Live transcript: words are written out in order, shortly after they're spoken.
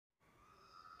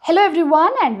Hello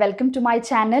everyone and welcome to my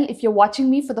channel. If you're watching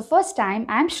me for the first time,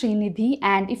 I'm Srinidhi,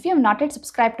 and if you have not yet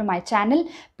subscribed to my channel,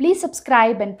 please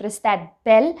subscribe and press that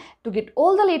bell to get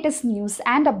all the latest news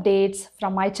and updates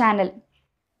from my channel.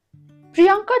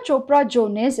 Priyanka Chopra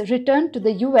Jonas returned to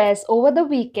the US over the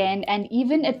weekend and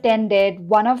even attended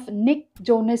one of Nick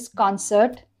Jonas'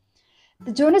 concert.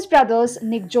 The Jonas brothers,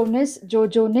 Nick Jonas, Joe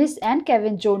Jonas and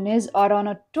Kevin Jonas, are on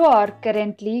a tour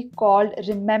currently called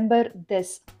Remember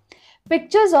This.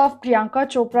 Pictures of Priyanka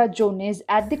Chopra Jonas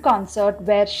at the concert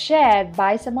were shared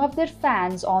by some of their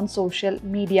fans on social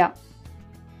media.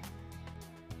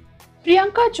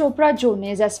 Priyanka Chopra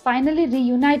Jonas has finally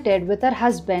reunited with her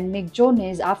husband Nick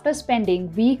Jonas after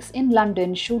spending weeks in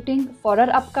London shooting for her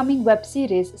upcoming web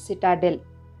series Citadel.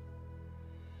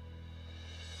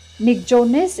 Nick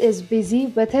Jonas is busy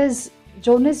with his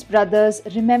Jonas Brothers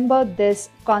Remember This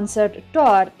concert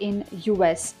tour in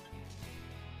US.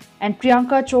 And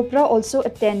Priyanka Chopra also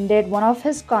attended one of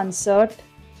his concerts.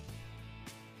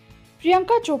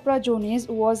 Priyanka Chopra Jonas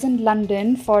was in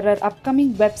London for her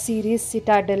upcoming web series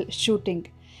Citadel shooting.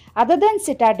 Other than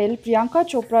Citadel, Priyanka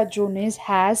Chopra Jonas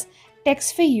has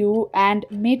Text for You and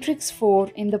Matrix 4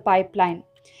 in the pipeline.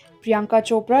 Priyanka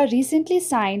Chopra recently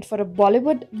signed for a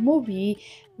Bollywood movie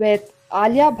with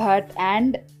Alia Bhatt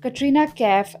and Katrina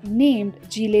Kaif named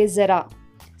Jile Zara.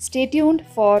 Stay tuned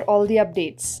for all the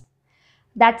updates.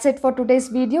 That's it for today's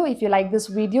video. If you like this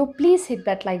video, please hit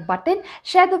that like button,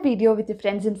 share the video with your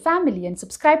friends and family, and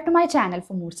subscribe to my channel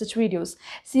for more such videos.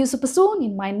 See you super soon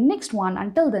in my next one.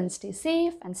 Until then, stay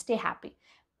safe and stay happy.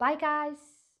 Bye guys.